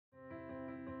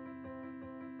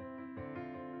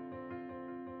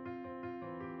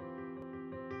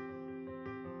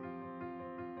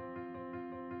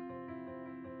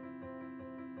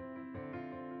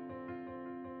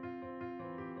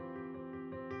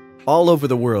All over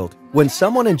the world, when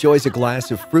someone enjoys a glass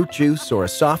of fruit juice or a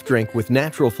soft drink with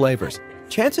natural flavors,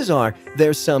 chances are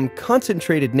there's some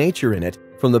concentrated nature in it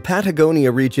from the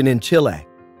Patagonia region in Chile,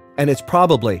 and it's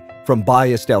probably from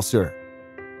Bayas del Sur.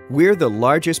 We're the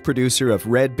largest producer of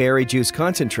red berry juice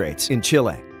concentrates in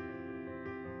Chile.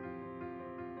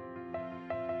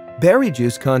 Berry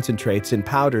juice concentrates and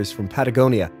powders from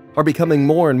Patagonia are becoming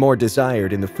more and more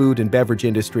desired in the food and beverage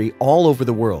industry all over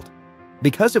the world.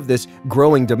 Because of this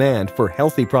growing demand for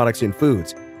healthy products in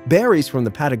foods, berries from the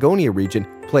Patagonia region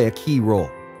play a key role.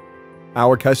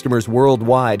 Our customers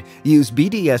worldwide use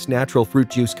BDS natural fruit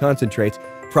juice concentrates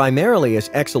primarily as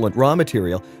excellent raw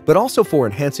material, but also for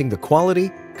enhancing the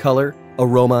quality, color,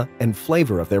 aroma, and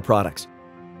flavor of their products.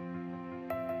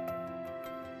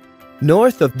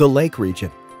 North of the lake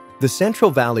region, the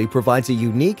Central Valley provides a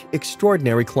unique,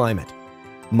 extraordinary climate.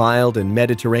 Mild and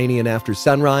Mediterranean after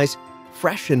sunrise,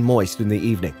 fresh and moist in the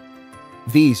evening.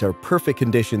 These are perfect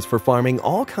conditions for farming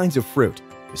all kinds of fruit,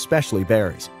 especially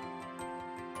berries.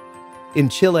 In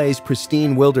Chile's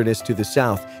pristine wilderness to the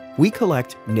south, we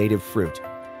collect native fruit.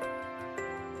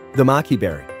 The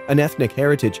Maquiberry, an ethnic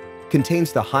heritage,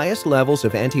 contains the highest levels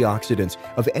of antioxidants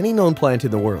of any known plant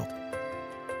in the world.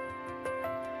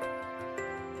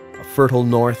 A fertile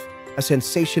north, a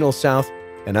sensational south,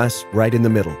 and us right in the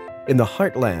middle, in the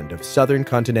heartland of southern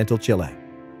continental Chile.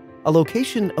 A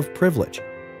location of privilege.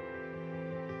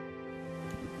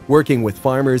 Working with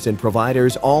farmers and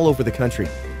providers all over the country,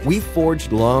 we've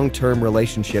forged long-term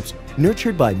relationships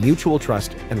nurtured by mutual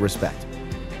trust and respect.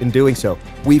 In doing so,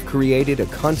 we've created a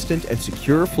constant and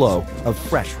secure flow of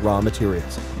fresh raw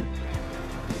materials.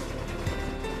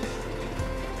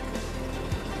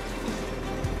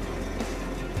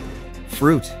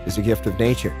 Fruit is a gift of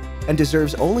nature and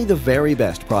deserves only the very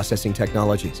best processing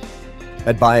technologies.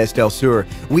 At Bayas del Sur,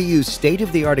 we use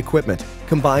state-of-the-art equipment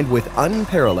combined with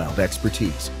unparalleled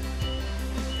expertise.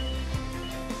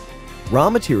 Raw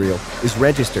material is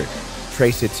registered,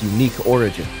 trace its unique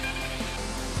origin.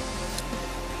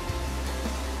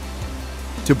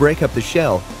 To break up the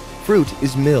shell, fruit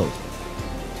is milled.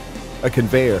 A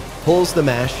conveyor pulls the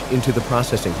mash into the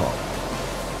processing hall.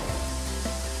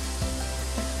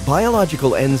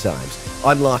 Biological enzymes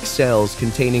unlock cells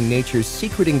containing nature's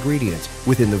secret ingredients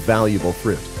within the valuable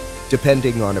fruit.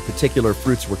 Depending on a particular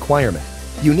fruit's requirement,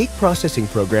 unique processing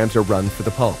programs are run for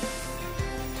the pulp.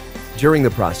 During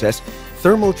the process,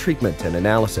 thermal treatment and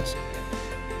analysis.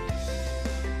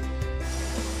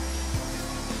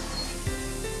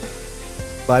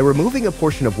 By removing a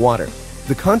portion of water,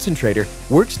 the concentrator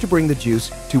works to bring the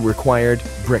juice to required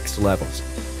Brix levels.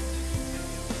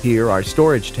 Here are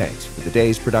storage tanks for the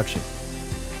day's production.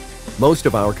 Most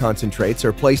of our concentrates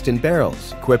are placed in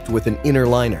barrels equipped with an inner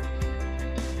liner.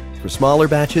 For smaller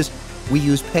batches, we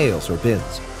use pails or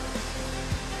bins.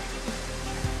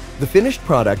 The finished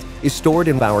product is stored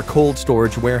in our cold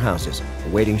storage warehouses,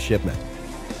 awaiting shipment.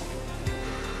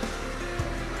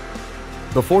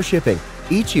 Before shipping,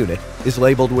 each unit is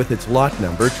labeled with its lot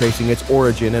number tracing its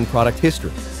origin and product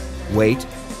history, weight,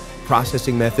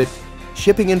 processing method,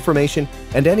 shipping information,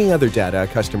 and any other data a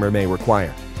customer may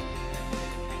require.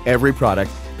 Every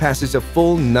product passes a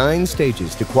full 9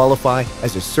 stages to qualify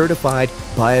as a certified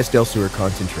Bayas del Sur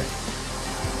concentrate.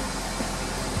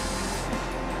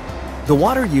 The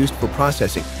water used for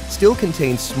processing still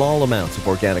contains small amounts of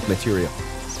organic material.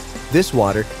 This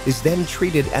water is then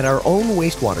treated at our own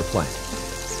wastewater plant.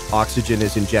 Oxygen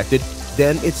is injected,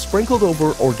 then it's sprinkled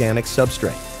over organic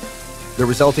substrate. The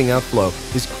resulting outflow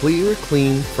is clear,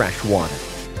 clean, fresh water.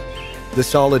 The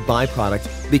solid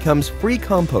byproduct becomes free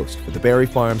compost for the berry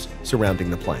farms surrounding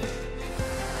the plant.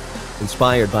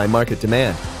 Inspired by market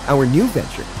demand, our new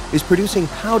venture is producing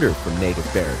powder from native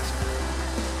berries.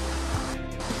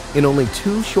 In only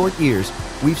 2 short years,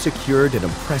 we've secured an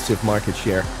impressive market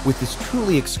share with this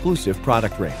truly exclusive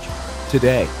product range.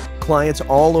 Today, clients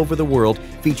all over the world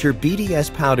feature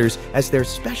BDS powders as their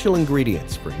special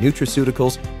ingredients for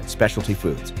nutraceuticals and specialty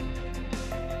foods.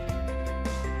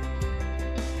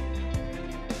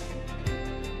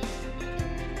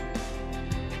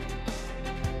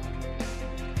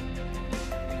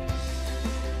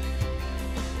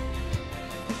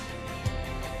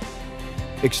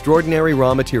 Extraordinary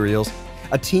raw materials,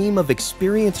 a team of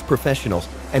experienced professionals,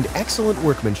 and excellent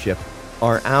workmanship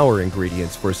are our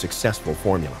ingredients for a successful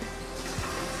formula.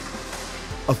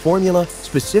 A formula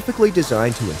specifically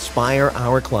designed to inspire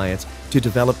our clients to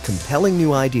develop compelling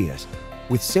new ideas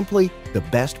with simply the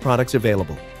best products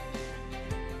available.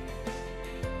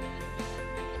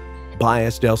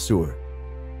 Bayas del Sur.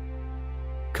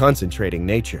 Concentrating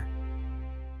nature.